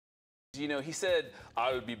You know, he said,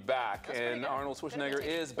 I would be back, That's and Arnold Schwarzenegger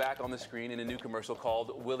is back on the screen in a new commercial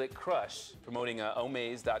called Will It Crush, promoting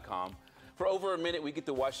Omaze.com. For over a minute, we get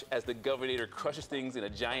to watch as the Governator crushes things in a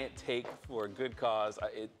giant take for a good cause.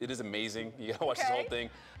 It is amazing. You gotta watch this whole thing.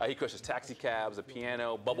 He crushes taxi cabs, a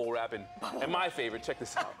piano, bubble wrap, and my favorite, check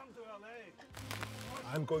this out.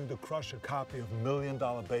 I'm going to crush a copy of $1 Million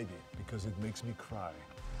Baby because it makes me cry.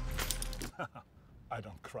 I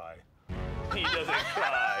don't cry. He doesn't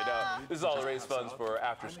cry. No. This is all to raise funds for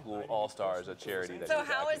After School All-Stars, a charity. So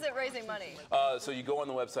how is it raising money? So you go on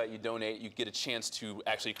the website, you donate, you get a chance to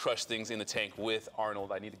actually crush things in the tank with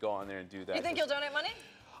Arnold. I need to go on there and do that. You think you'll donate money?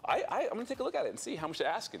 I'm going to take a look at it and see how much they're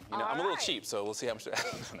asking. You know, I'm a little cheap, so we'll see how much they're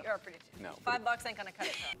asking. You're pretty cheap. No. $5 ain't gonna cut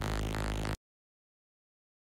it.